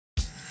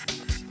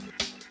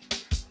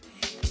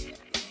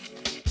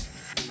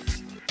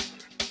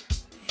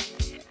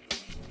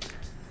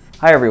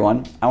Hi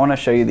everyone, I want to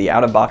show you the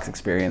out-of-box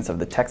experience of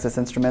the Texas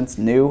Instruments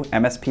new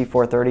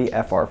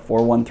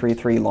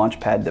MSP430FR4133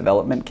 Launchpad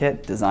development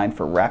kit designed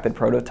for rapid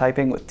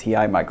prototyping with TI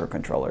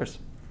microcontrollers.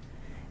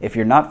 If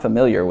you're not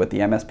familiar with the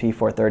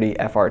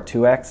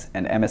MSP430FR2X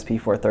and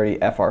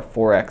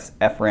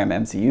MSP430FR4X FRAM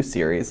MCU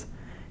series,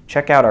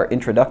 check out our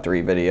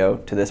introductory video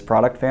to this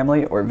product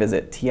family or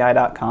visit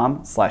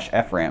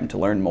ti.com/FRAM to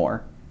learn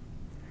more.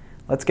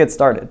 Let's get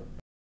started.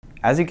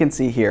 As you can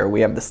see here,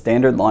 we have the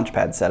standard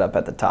Launchpad setup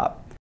at the top.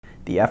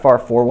 The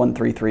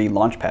FR4133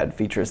 Launchpad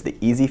features the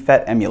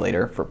EasyFET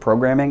emulator for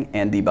programming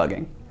and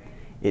debugging.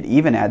 It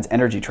even adds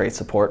energy trace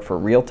support for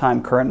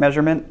real-time current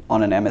measurement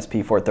on an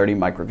MSP430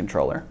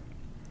 microcontroller.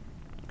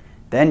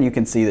 Then you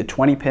can see the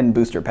 20-pin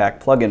booster pack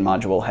plug-in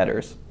module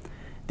headers.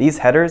 These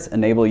headers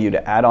enable you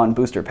to add on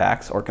booster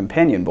packs or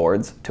companion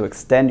boards to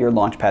extend your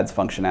Launchpad's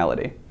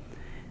functionality.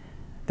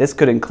 This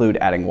could include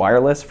adding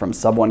wireless from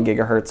sub 1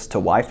 GHz to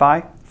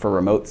Wi-Fi for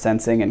remote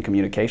sensing and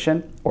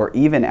communication, or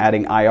even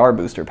adding IR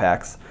booster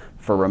packs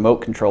for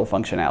remote control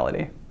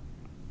functionality.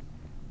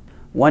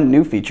 One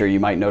new feature you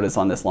might notice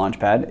on this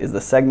Launchpad is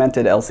the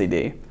segmented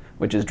LCD,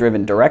 which is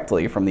driven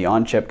directly from the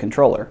on-chip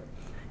controller.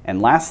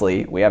 And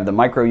lastly, we have the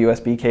micro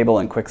USB cable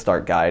and quick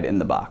start guide in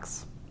the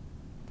box.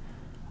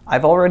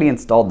 I've already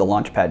installed the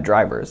Launchpad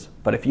drivers,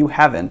 but if you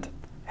haven't,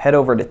 head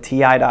over to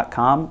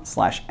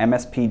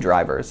ti.com/MSP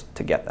drivers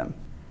to get them.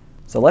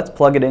 So let's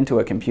plug it into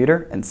a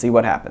computer and see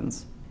what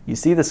happens. You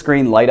see the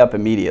screen light up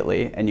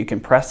immediately, and you can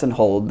press and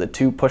hold the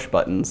two push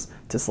buttons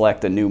to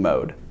select a new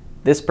mode.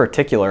 This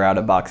particular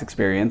out-of-box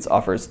experience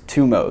offers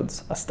two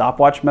modes, a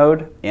stopwatch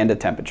mode and a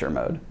temperature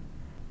mode.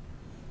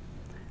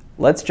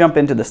 Let's jump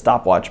into the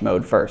stopwatch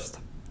mode first.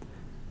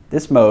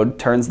 This mode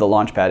turns the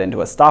Launchpad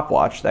into a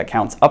stopwatch that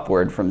counts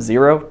upward from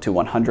 0 to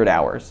 100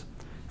 hours.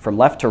 From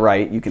left to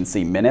right, you can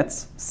see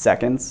minutes,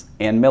 seconds,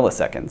 and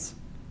milliseconds.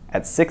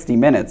 At 60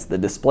 minutes, the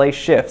display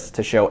shifts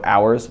to show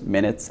hours,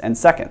 minutes, and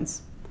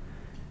seconds.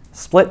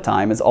 Split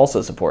time is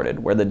also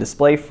supported, where the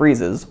display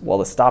freezes while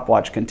the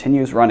stopwatch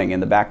continues running in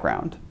the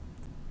background.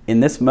 In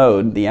this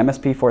mode, the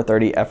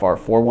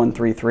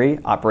MSP430FR4133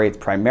 operates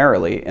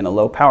primarily in a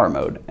low power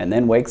mode and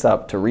then wakes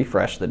up to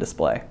refresh the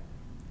display.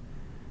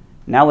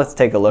 Now let's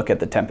take a look at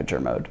the temperature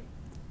mode.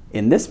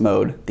 In this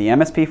mode, the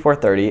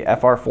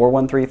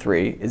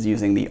MSP430FR4133 is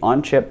using the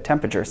on-chip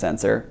temperature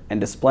sensor and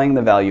displaying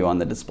the value on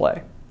the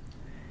display.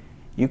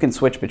 You can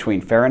switch between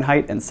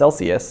Fahrenheit and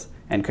Celsius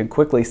and can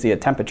quickly see a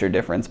temperature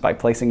difference by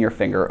placing your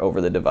finger over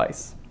the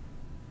device.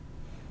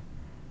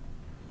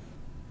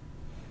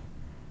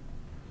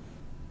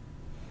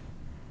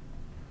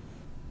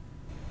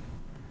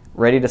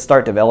 Ready to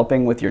start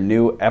developing with your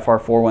new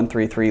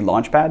FR4133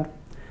 Launchpad?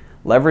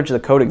 Leverage the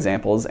code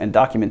examples and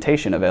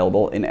documentation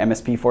available in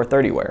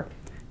MSP430ware,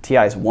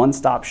 TI's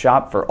one-stop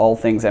shop for all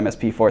things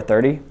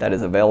MSP430 that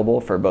is available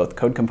for both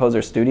Code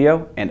Composer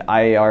Studio and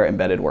IAR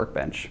Embedded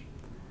Workbench.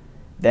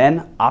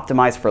 Then,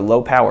 optimize for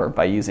low power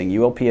by using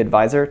ULP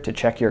Advisor to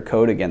check your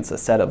code against a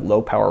set of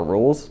low power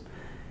rules.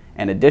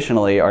 And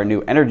additionally, our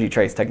new energy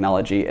trace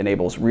technology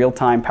enables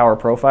real-time power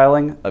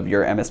profiling of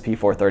your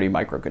MSP430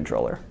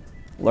 microcontroller.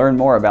 Learn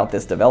more about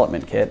this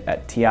development kit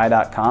at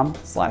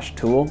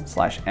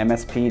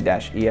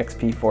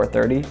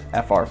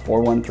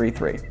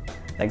ti.com/tool/MSP-EXP430FR4133.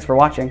 Thanks for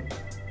watching.